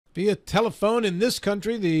via telephone in this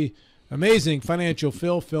country, the amazing financial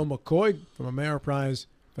Phil McCoy from Ameriprise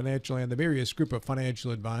Financial and the Mirius Group of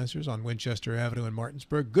Financial Advisors on Winchester Avenue in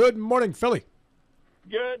Martinsburg. Good morning, Philly.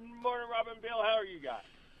 Good morning, Robin. Bill, how are you guys?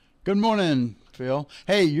 Good morning, Phil.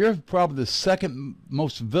 Hey, you're probably the second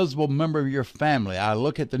most visible member of your family. I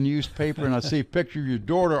look at the newspaper and I see a picture of your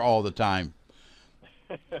daughter all the time.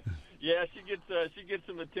 Yeah, she gets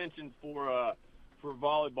some attention for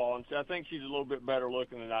volleyball, and so I think she's a little bit better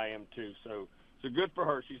looking than I am too. So good for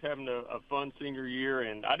her. She's having a fun senior year,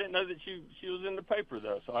 and I didn't know that she was in the paper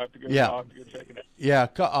though. So I have to go. Yeah. I'll have to go check it out. Yeah,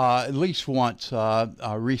 at least once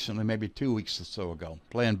recently, maybe 2 weeks or so ago,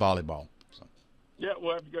 playing volleyball. So. Yeah,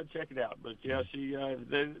 we'll have to go check it out. But yeah,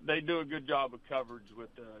 they do a good job of coverage with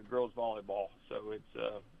girls volleyball. So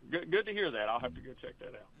it's good to hear that. I'll have to go check that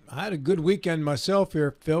out. I had a good weekend myself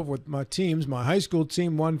here, Phil, with my teams. My high school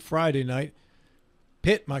team won Friday night.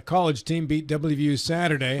 Pitt, my college team, beat WVU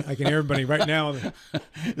Saturday. I can hear everybody right now.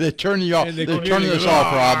 They're turning you off. They're turning us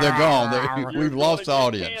off, Rob. They're gone. We've lost the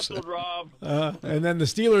audience. Canceled, Rob. And then the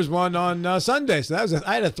Steelers won on Sunday. So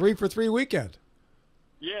I had a 3-for-3 weekend.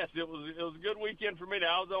 Yes, it was a good weekend for me.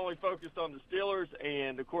 Now, I was only focused on the Steelers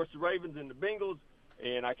and, of course, the Ravens and the Bengals,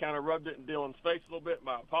 and I kind of rubbed it in Dylan's face a little bit.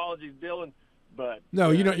 My apologies, Dylan. But no,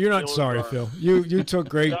 you're not sorry, Phil. You took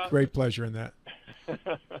great pleasure in that.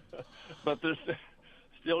 But the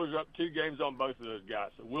Steelers are up 2 games on both of those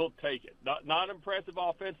guys, so we'll take it. Not impressive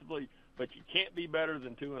offensively, but you can't be better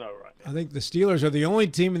than 2-0 right now. I think the Steelers are the only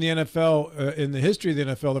team in the NFL, in the history of the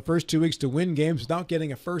NFL, the first 2 weeks to win games without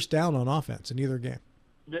getting a first down on offense in either game.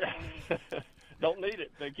 Yeah. Don't need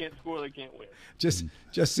it. They can't score. They can't win. Just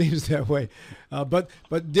seems that way. But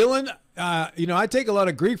Dylan, I take a lot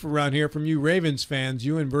of grief around here from you Ravens fans,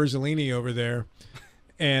 you and Verzolini over there,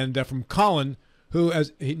 and from Colin, who,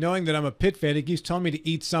 knowing that I'm a Pitt fan, he keeps telling me to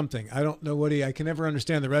eat something. I don't know what I can never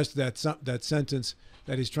understand the rest of that sentence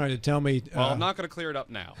that he's trying to tell me. Well, I'm not going to clear it up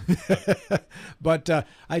now. But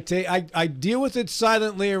I deal with it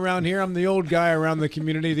silently around here. I'm the old guy around the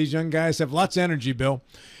community. These young guys have lots of energy, Bill.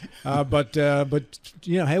 But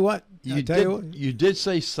hey, what? You did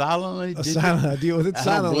say silently. I deal with it silently.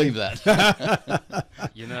 I don't believe that.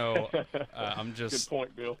 I'm just. Good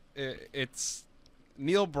point, Bill. It's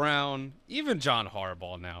Neil Brown, even John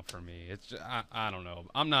Harbaugh now for me. It's just, I don't know.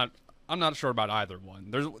 I'm not sure about either one.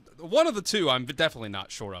 There's one of the two I'm definitely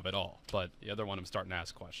not sure of at all, but the other one I'm starting to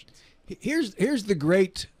ask questions. Here's the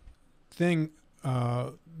great thing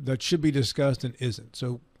that should be discussed and isn't.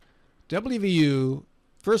 So WVU,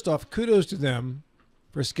 first off, kudos to them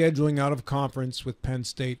for scheduling out of conference with Penn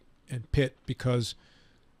State and Pitt, because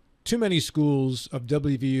too many schools of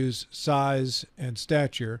WVU's size and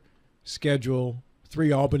stature schedule 3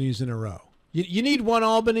 Albanys in a row. You need one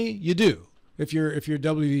Albany, you do. If you're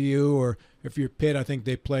WVU or if you're Pitt, I think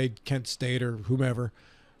they played Kent State or whomever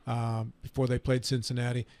before they played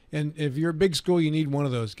Cincinnati. And if you're a big school, you need one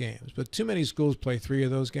of those games. But too many schools play 3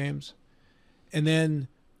 of those games. And then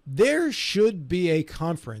there should be a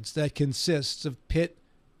conference that consists of Pitt,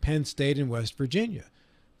 Penn State, and West Virginia.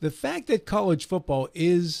 The fact that college football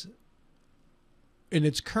is in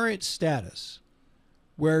its current status,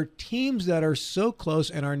 where teams that are so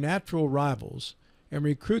close and are natural rivals and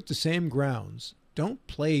recruit the same grounds don't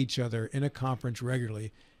play each other in a conference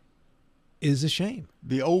regularly, is a shame.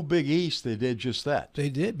 The old Big East, they did just that. They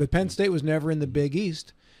did, but Penn State was never in the Big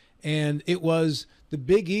East. And it was the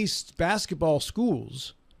Big East basketball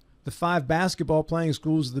schools, the 5 basketball playing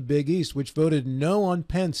schools of the Big East, which voted no on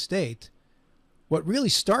Penn State, what really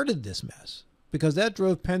started this mess, because that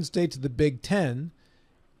drove Penn State to the Big Ten,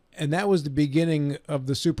 and that was the beginning of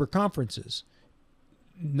the super conferences.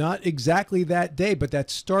 Not exactly that day, but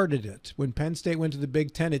that started it. When Penn State went to the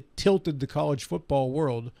Big Ten, it tilted the college football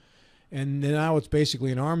world, and now it's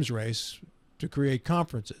basically an arms race to create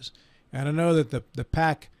conferences. And I know that the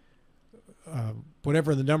Pac,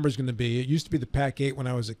 whatever the number is going to be, it used to be the Pac-8 when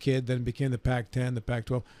I was a kid, then it became the Pac-10, the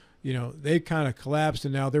Pac-12. They kind of collapsed,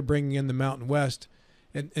 and now they're bringing in the Mountain West.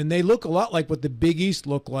 And they look a lot like what the Big East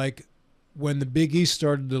looked like when the Big East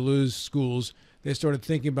started to lose schools. They started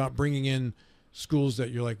thinking about bringing in schools that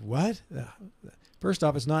you're like, what? First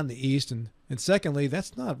off, it's not in the East, and secondly,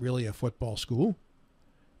 that's not really a football school.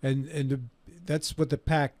 And that's what the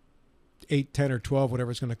Pac-8, 10, or 12,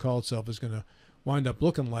 whatever it's going to call itself, is going to wind up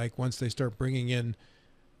looking like once they start bringing in,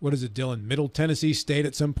 what is it, Dylan? Middle Tennessee State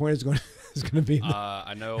at some point is going to be in the,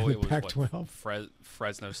 I know it was Pac-12.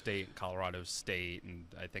 Fresno State, Colorado State, and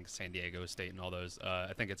I think San Diego State and all those.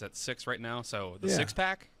 I think it's at 6 right now, so the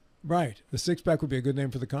 6-pack? Right. The 6-pack would be a good name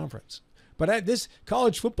for the conference. But this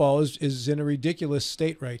college football is in a ridiculous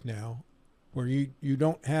state right now, where you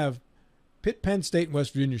don't have Pitt, Penn State, and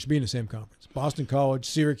West Virginia should be in the same conference. Boston College,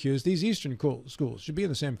 Syracuse, these Eastern schools should be in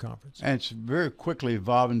the same conference. And it's very quickly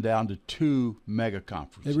evolving down to 2 mega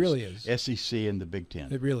conferences. It really is. SEC and the Big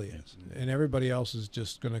Ten. It really is. And everybody else is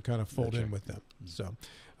just going to kind of fold in with them. So,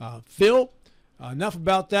 Phil, enough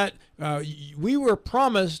about that. We were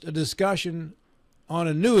promised a discussion on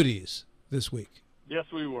annuities this week. Yes,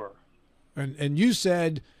 we were. And you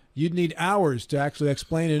said you'd need hours to actually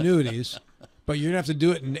explain annuities, but you're going to have to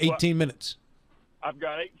do it in 18 minutes. I've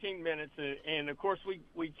got 18 minutes, and of course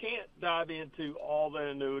we can't dive into all that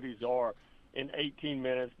annuities are in 18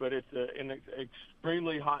 minutes, but it's an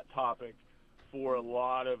extremely hot topic for a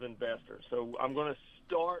lot of investors. So I'm going to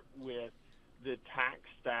start with the tax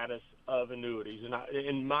status of annuities. And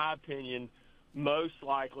in my opinion, most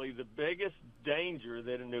likely the biggest danger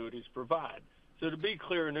that annuities provide. So to be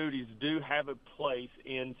clear, annuities do have a place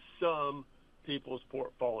in some people's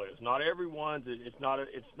portfolios. Not everyone's. It's not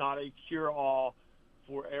a cure-all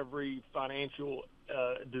for every financial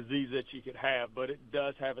disease that you could have, but it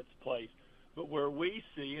does have its place. But where we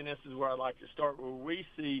see, and this is where I'd like to start, where we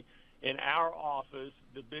see in our office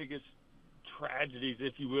the biggest tragedies,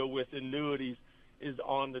 if you will, with annuities is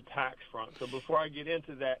on the tax front. So before I get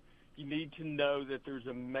into that, you need to know that there's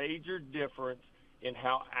a major difference in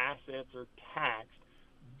how assets are taxed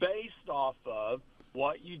based off of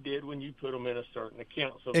what you did when you put them in a certain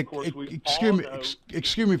account. So, of course,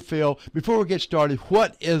 excuse me, Phil. Before we get started,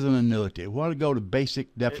 what is an annuity? I want to go to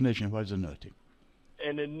basic definition. What is an annuity?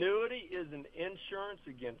 An annuity is an insurance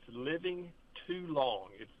against living too long.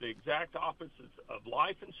 It's the exact opposite of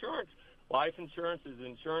life insurance. Life insurance is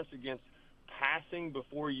insurance against passing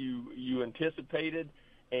before you anticipated,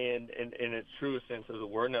 and in its truest sense of the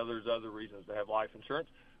word. Now, there's other reasons to have life insurance,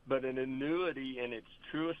 but an annuity in its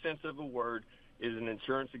truest sense of the word is an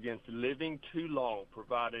insurance against living too long,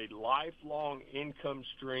 provide a lifelong income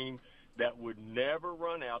stream that would never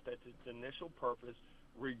run out. That's its initial purpose,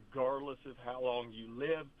 regardless of how long you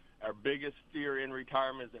live. Our biggest fear in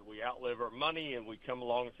retirement is that we outlive our money and we come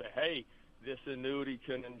along and say, hey, this annuity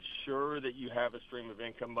can ensure that you have a stream of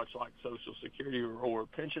income, much like Social Security or a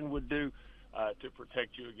pension would do, to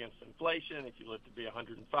protect you against inflation. If you live to be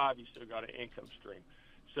 105, you still got an income stream.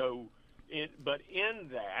 So, but in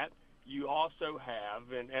that, you also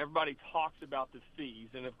have, and everybody talks about the fees,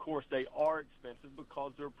 and of course they are expensive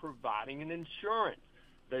because they're providing an insurance.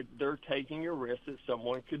 They're taking a risk that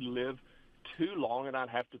someone could live too long and I'd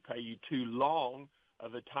have to pay you too long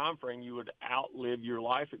of a time frame. You would outlive your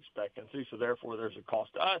life expectancy, so therefore there's a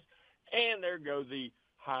cost to us, and there go the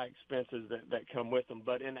high expenses that come with them.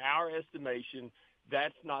 But in our estimation,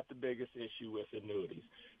 that's not the biggest issue with annuities.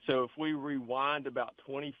 So if we rewind about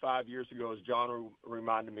 25 years ago, as John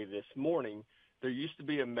reminded me this morning, there used to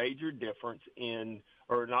be a major difference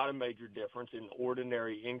not a major difference in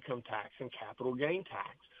ordinary income tax and capital gain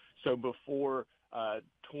tax. So before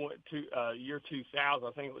year 2000,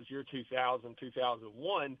 I think it was year 2000,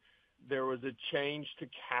 2001, there was a change to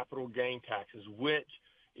capital gain taxes, which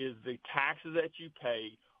is the taxes that you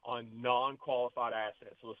pay on non-qualified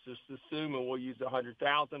assets. So let's just assume, and we'll use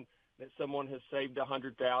 $100,000, that someone has saved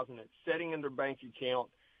 $100,000. It's sitting in their bank account,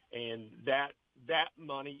 and that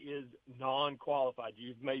money is non-qualified.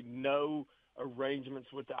 You've made no arrangements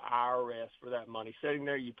with the IRS for that money. Sitting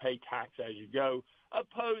there, you pay tax as you go,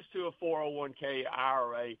 opposed to a 401k,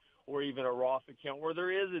 IRA, or even a Roth account where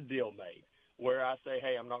there is a deal made, where I say,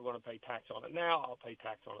 hey, I'm not going to pay tax on it now, I'll pay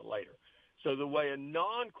tax on it later. So the way a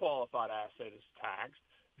non-qualified asset is taxed,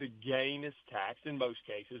 the gain is taxed in most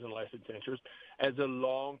cases, unless it's interest, as a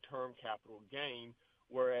long-term capital gain,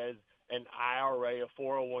 whereas an IRA, a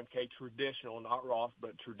 401k, traditional, not Roth,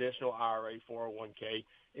 but traditional IRA 401k,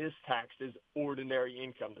 is taxed as ordinary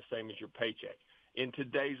income, the same as your paycheck. In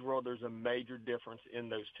today's world, there's a major difference in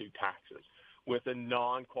those two taxes. With a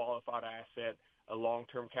non-qualified asset, a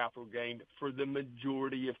long-term capital gain, for the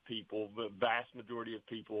majority of people, the vast majority of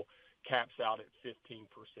people, caps out at 15%.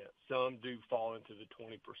 Some do fall into the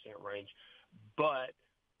 20% range, but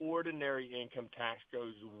ordinary income tax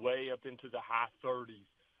goes way up into the high 30s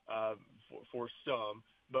for some,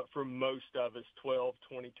 but for most of us, 12,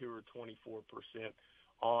 22, or 24%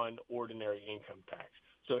 on ordinary income tax.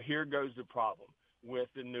 So here goes the problem with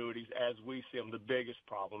annuities as we see them, the biggest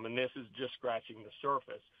problem, and this is just scratching the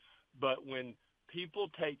surface. But when people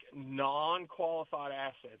take non-qualified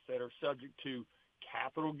assets that are subject to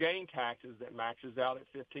capital gain taxes that maxes out at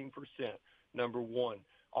 15%, number one,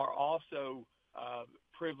 are also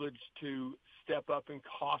privileged to step up in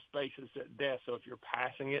cost basis at death. So if you're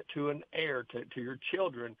passing it to an heir, to your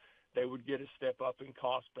children, they would get a step up in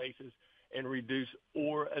cost basis and reduce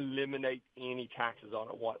or eliminate any taxes on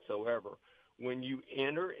it whatsoever. when you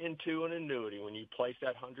enter into an annuity, when you place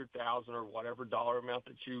that $100,000 or whatever dollar amount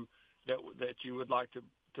that you would like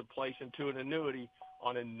to place into an annuity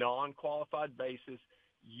on a non-qualified basis,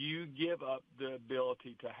 you give up the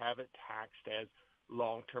ability to have it taxed as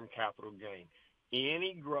long-term capital gain.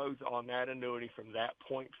 Any growth on that annuity from that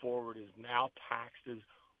point forward is now taxed as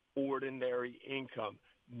ordinary income,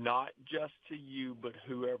 not just to you, but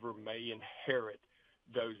whoever may inherit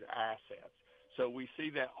those assets. So we see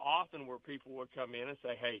that often where people would come in and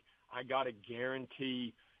say, hey, I got a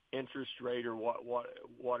guarantee interest rate or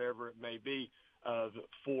whatever it may be of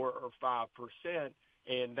 4 or 5%,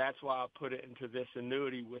 and that's why I put it into this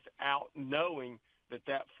annuity without knowing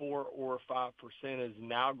that 4 or 5% is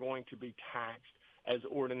now going to be taxed as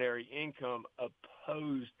ordinary income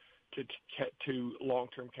opposed to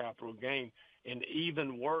long-term capital gain. And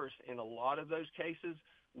even worse, in a lot of those cases,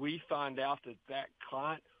 we find out that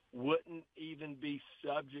client wouldn't even be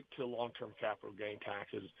subject to long-term capital gain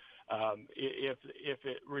taxes if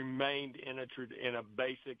it remained in a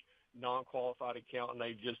basic non-qualified account and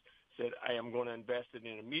they just said, hey, I'm going to invest it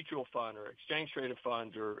in a mutual fund or exchange-traded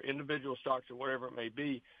funds or individual stocks or whatever it may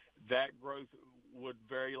be. That growth would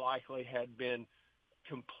very likely have been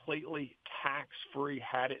completely tax-free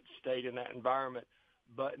had it stayed in that environment,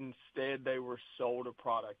 but instead they were sold a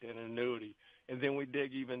product, an annuity. And then we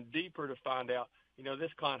dig even deeper to find out,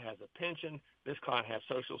 this client has a pension, this client has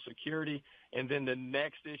Social Security, and then the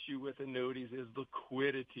next issue with annuities is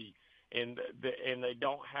liquidity. And they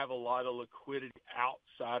don't have a lot of liquidity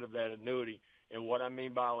outside of that annuity. And what I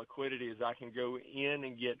mean by liquidity is I can go in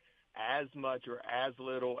and get as much or as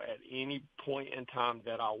little at any point in time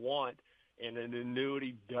that I want, and an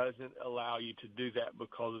annuity doesn't allow you to do that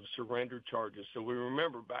because of surrender charges. So we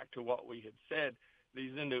remember back to what we had said,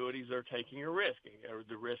 these annuities are taking a risk.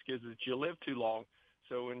 The risk is that you live too long.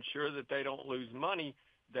 So ensure that they don't lose money,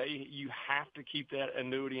 you have to keep that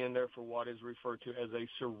annuity in there for what is referred to as a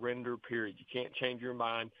surrender period. You can't change your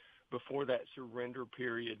mind before that surrender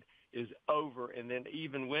period is over. And then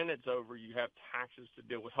even when it's over, you have taxes to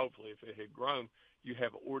deal with. Hopefully, if it had grown, you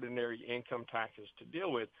have ordinary income taxes to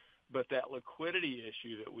deal with. But that liquidity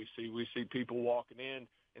issue that we see people walking in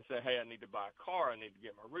and say, hey, I need to buy a car, I need to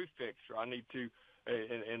get my roof fixed, or I need to,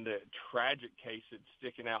 in the tragic case that's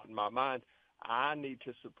sticking out in my mind, I need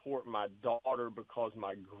to support my daughter because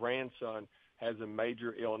my grandson has a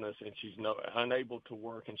major illness and she's unable to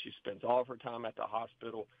work and she spends all of her time at the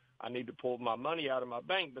hospital. I need to pull my money out of my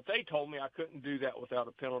bank, but they told me I couldn't do that without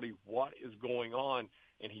a penalty. What is going on?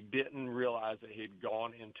 And he didn't realize that he'd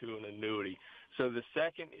gone into an annuity. So the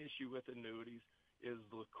second issue with annuities is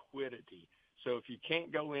liquidity. So if you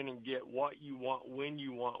can't go in and get what you want when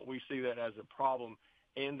you want, we see that as a problem.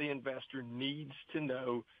 And the investor needs to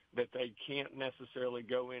know that they can't necessarily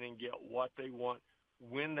go in and get what they want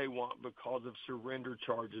when they want because of surrender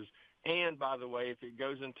charges. And, by the way, if it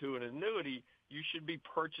goes into an annuity, you should be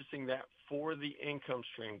purchasing that for the income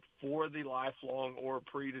stream, for the lifelong or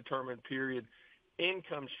predetermined period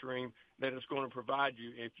income stream that it's going to provide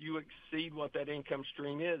you. If you exceed what that income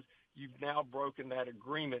stream is, you've now broken that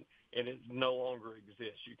agreement and it no longer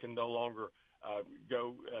exists. You can no longer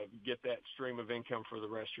get that stream of income for the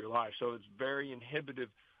rest of your life. So it's very inhibitive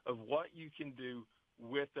of what you can do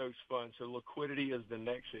with those funds. So liquidity is the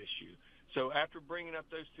next issue. So after bringing up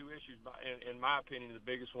those two issues, in my opinion, the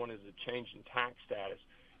biggest one is the change in tax status.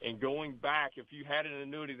 And going back, if you had an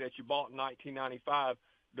annuity that you bought in 1995,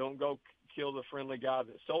 don't go kill the friendly guy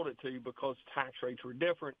that sold it to you because tax rates were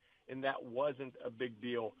different, and that wasn't a big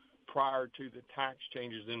deal prior to the tax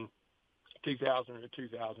changes in 2000 or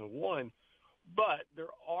 2001. But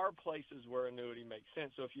there are places where annuity makes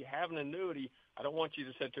sense. So if you have an annuity, I don't want you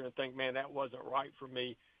to sit there and think, man, that wasn't right for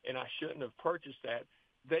me and I shouldn't have purchased that.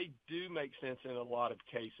 They do make sense in a lot of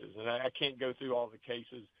cases. And I can't go through all the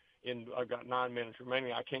cases. I've got 9 minutes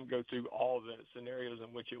remaining. I can't go through all the scenarios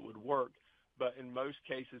in which it would work. But in most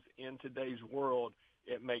cases in today's world,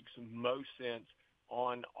 it makes most sense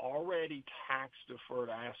on already tax-deferred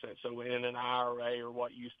assets. So in an IRA or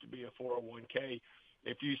what used to be a 401k,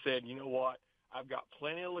 if you said, you know what, I've got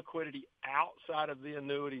plenty of liquidity outside of the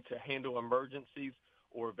annuity to handle emergencies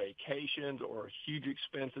or vacations or huge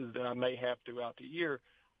expenses that I may have throughout the year.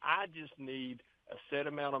 I just need a set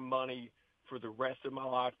amount of money for the rest of my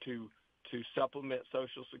life to supplement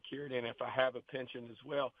Social Security, and if I have a pension as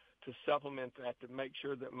well, to supplement that to make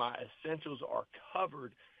sure that my essentials are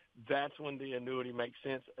covered. That's when the annuity makes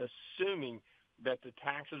sense, assuming that the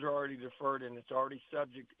taxes are already deferred and it's already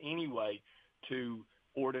subject anyway to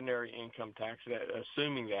ordinary income tax,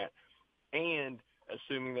 assuming that, and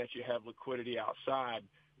assuming that you have liquidity outside.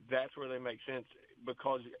 That's where they make sense.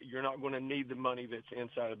 because you're not going to need the money that's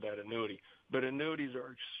inside of that annuity. But annuities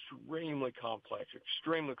are extremely complex,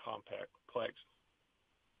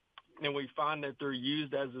 and we find that they're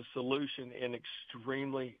used as a solution in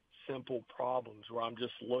extremely simple problems where I'm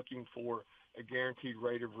just looking for a guaranteed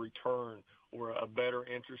rate of return or a better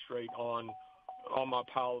interest rate on my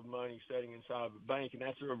pile of money sitting inside of a bank, and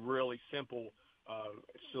that's a really simple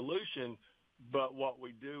solution. But what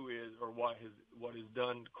we do is, or what is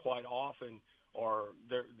done quite often, are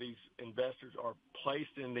these investors are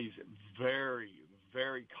placed in these very,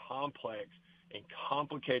 very complex and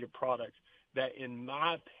complicated products that, in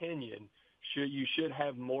my opinion, you should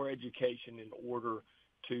have more education in order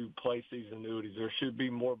to place these annuities. There should be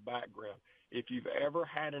more background. If you've ever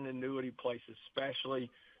had an annuity placed, especially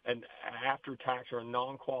an after-tax or a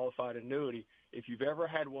non-qualified annuity, if you've ever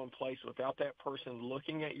had one placed without that person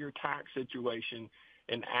looking at your tax situation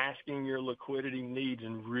and asking your liquidity needs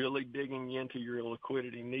and really digging into your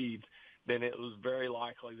liquidity needs, then it was very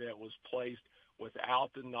likely that it was placed without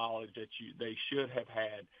the knowledge that they should have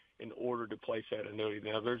had in order to place that annuity.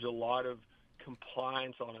 Now, there's a lot of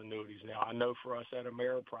compliance on annuities now. I know for us at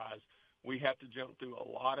Ameriprise, we have to jump through a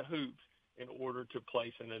lot of hoops in order to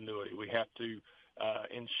place an annuity. We have to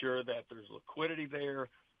ensure that there's liquidity there,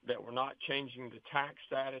 that we're not changing the tax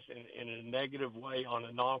status in a negative way on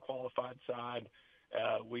a non-qualified side.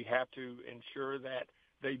 We have to ensure that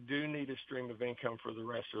they do need a stream of income for the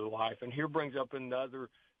rest of their life. And here brings up another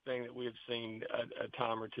thing that we have seen a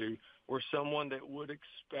time or two, where someone that would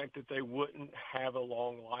expect that they wouldn't have a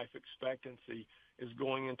long life expectancy is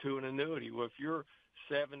going into an annuity. Well, if you're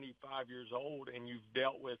 75 years old and you've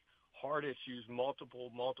dealt with heart issues multiple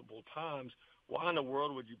times, why in the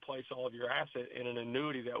world would you place all of your asset in an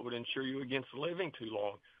annuity that would insure you against living too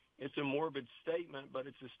long? It's a morbid statement, but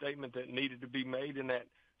it's a statement that needed to be made in that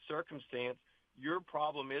circumstance. Your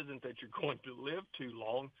problem isn't that you're going to live too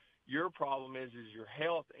long. Your problem is your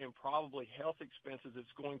health, and probably health expenses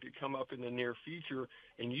that's going to come up in the near future,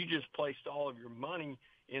 and you just placed all of your money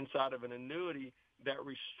inside of an annuity that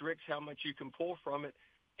restricts how much you can pull from it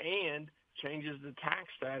and changes the tax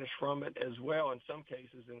status from it as well in some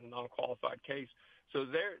cases in a non-qualified case. So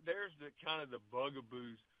there's the kind of the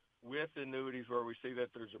bugaboos with annuities where we see that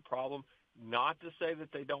there's a problem. Not to say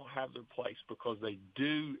that they don't have their place, because they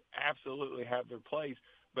do absolutely have their place,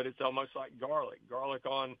 but it's almost like garlic. Garlic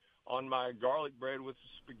on my garlic bread with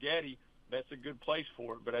spaghetti, that's a good place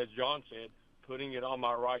for it. But as John said, putting it on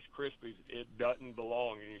my Rice Krispies, it doesn't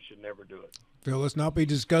belong, and you should never do it. Phil, let's not be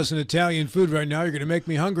discussing Italian food right now. You're going to make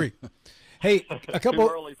me hungry. Hey, Too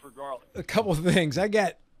early for garlic. A couple of things. I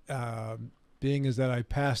get, being as that I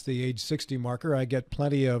passed the age 60 marker, I get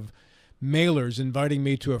plenty of mailers inviting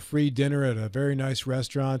me to a free dinner at a very nice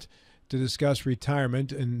restaurant to discuss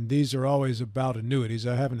retirement, and these are always about annuities.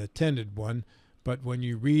 I haven't attended one, but when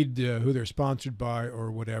you read who they're sponsored by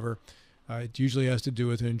or whatever, it usually has to do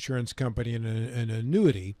with an insurance company and an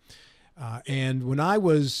annuity. And when I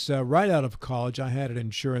was right out of college, I had an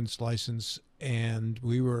insurance license, and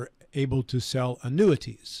we were able to sell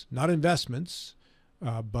annuities, not investments,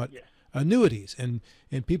 but annuities. And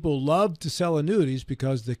people loved to sell annuities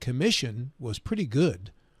because the commission was pretty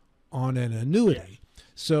good on an annuity.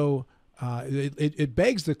 So it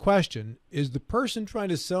begs the question, is the person trying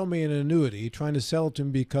to sell me an annuity trying to sell it to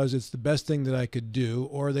me because it's the best thing that I could do,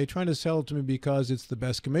 or are they trying to sell it to me because it's the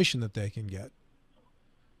best commission that they can get?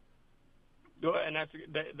 And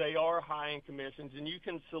they are high in commissions, and you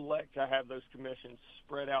can select to have those commissions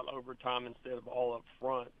spread out over time instead of all up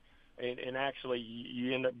front. And actually,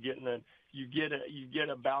 you end up getting you get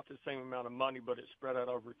about the same amount of money, but it's spread out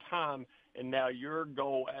over time. And now your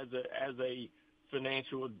goal as a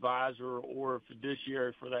financial advisor or a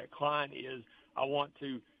fiduciary for that client is, I want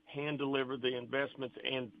to hand deliver the investments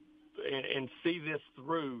and see this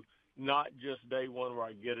through, not just day one where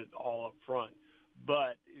I get it all up front.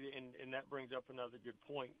 But, and that brings up another good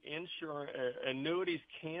point, annuities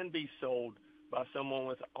can be sold by someone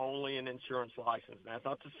with only an insurance license. Now, that's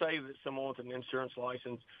not to say that someone with an insurance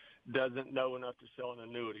license doesn't know enough to sell an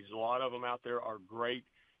annuities. A lot of them out there are great,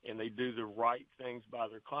 and they do the right things by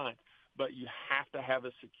their clients. But you have to have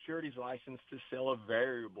a securities license to sell a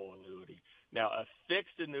variable annuity. Now, a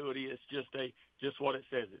fixed annuity is just what it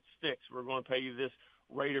says. It's fixed. We're going to pay you this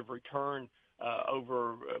rate of return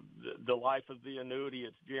over the life of the annuity.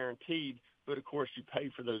 It's guaranteed, but of course you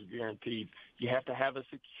pay for those guaranteed. You have to have a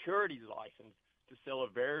securities license to sell a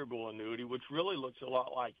variable annuity, which really looks a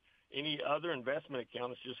lot like any other investment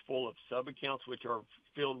account. It's just full of sub-accounts which are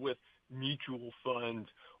filled with mutual funds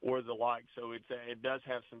or the like. So it does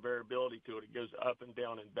have some variability to it. It goes up and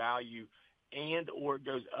down in value, and or it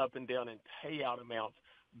goes up and down in payout amounts.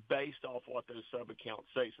 based off what those sub-accounts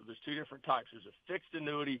say. So there's two different types. There's a fixed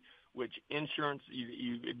annuity, which insurance,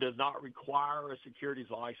 it does not require a securities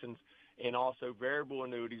license, and also variable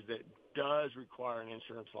annuities that does require an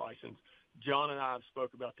insurance license. John and I have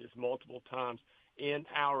spoke about this multiple times. In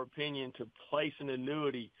our opinion, to place an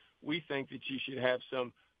annuity, we think that you should have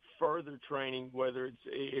some further training, whether it's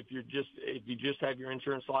if you just have your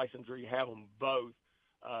insurance license or you have them both.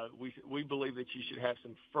 We believe that you should have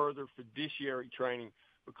some further fiduciary training,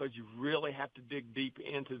 because you really have to dig deep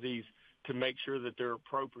into these to make sure that they're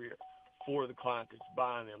appropriate for the client that's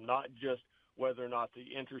buying them, not just whether or not the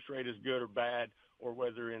interest rate is good or bad, or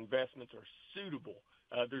whether investments are suitable.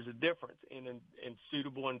 There's a difference in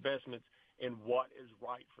suitable investments and what is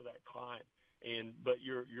right for that client. But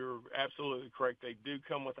you're absolutely correct. They do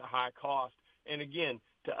come with a high cost. And again,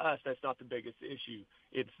 to us, that's not the biggest issue.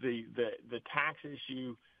 It's the tax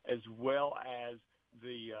issue, as well as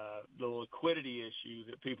the liquidity issue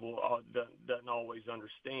that people doesn't always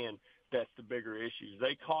understand. That's the bigger issues.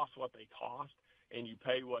 They cost what they cost, and you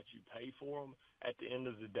pay what you pay for them at the end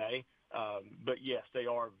of the day. But yes, they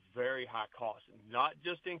are very high cost, not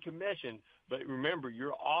just in commission, but remember,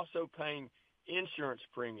 you're also paying insurance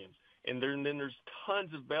premiums. And then there's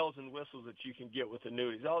tons of bells and whistles that you can get with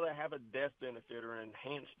annuities. Oh, they have a death benefit or an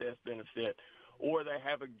enhanced death benefit, or they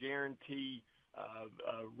have a guarantee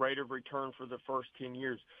rate of return for the first 10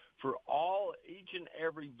 years. For each and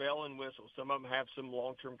every bell and whistle, some of them have some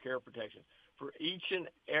long-term care protection. For each and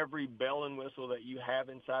every bell and whistle that you have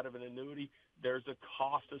inside of an annuity, there's a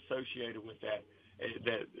cost associated with that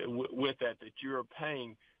you're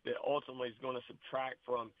paying, that ultimately is going to subtract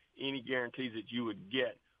from any guarantees that you would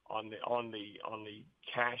get on the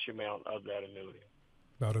cash amount of that annuity.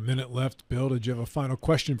 About a minute left. Bill, did you have a final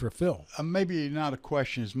question for Phil? Maybe not a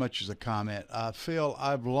question as much as a comment. Phil,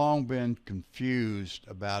 I've long been confused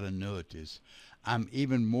about annuities. I'm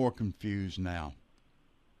even more confused now.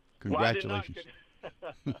 Congratulations.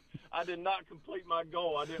 Well, I did not complete my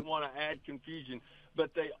goal. I didn't want to add confusion,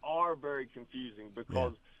 but they are very confusing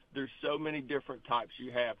because there's so many different types.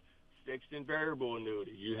 You have fixed and variable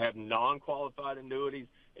annuities. You have non-qualified annuities,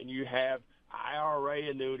 and you have IRA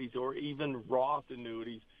annuities or even Roth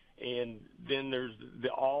annuities. And then there's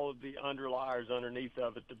all of the underliers underneath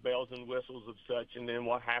of it, the bells and whistles of such. And then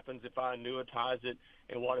what happens if I annuitize it,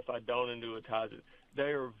 and what if I don't annuitize it?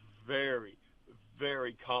 They are very,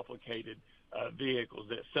 very complicated vehicles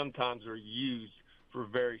that sometimes are used for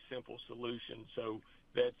very simple solutions. So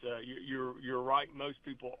that's you're right. Most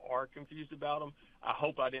people are confused about them. I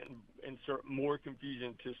hope I didn't insert more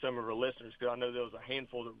confusion to some of our listeners, because I know there was a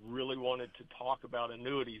handful that really wanted to talk about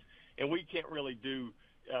annuities, and we can't really do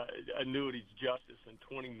annuities justice in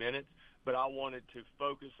 20 minutes. But I wanted to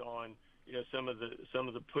focus on some of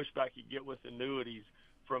the pushback you get with annuities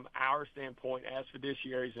from our standpoint as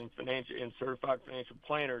fiduciaries and certified financial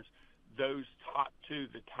planners. Those top two,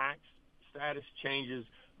 the tax status changes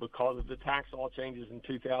because of the tax law changes in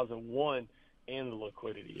 2001, and the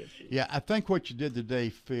liquidity issue. Yeah, I think what you did today,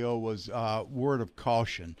 Phil, was word of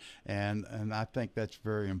caution, and I think that's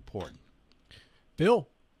very important. Bill,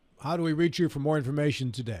 how do we reach you for more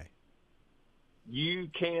information today? You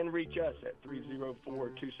can reach us at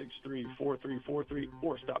 304-263-4343,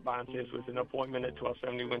 or stop by and see us with an appointment at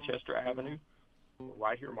 1270 Winchester Avenue,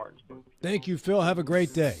 right here in Martinsburg. Thank you, Phil. Have a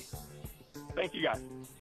great day. Thank you, guys.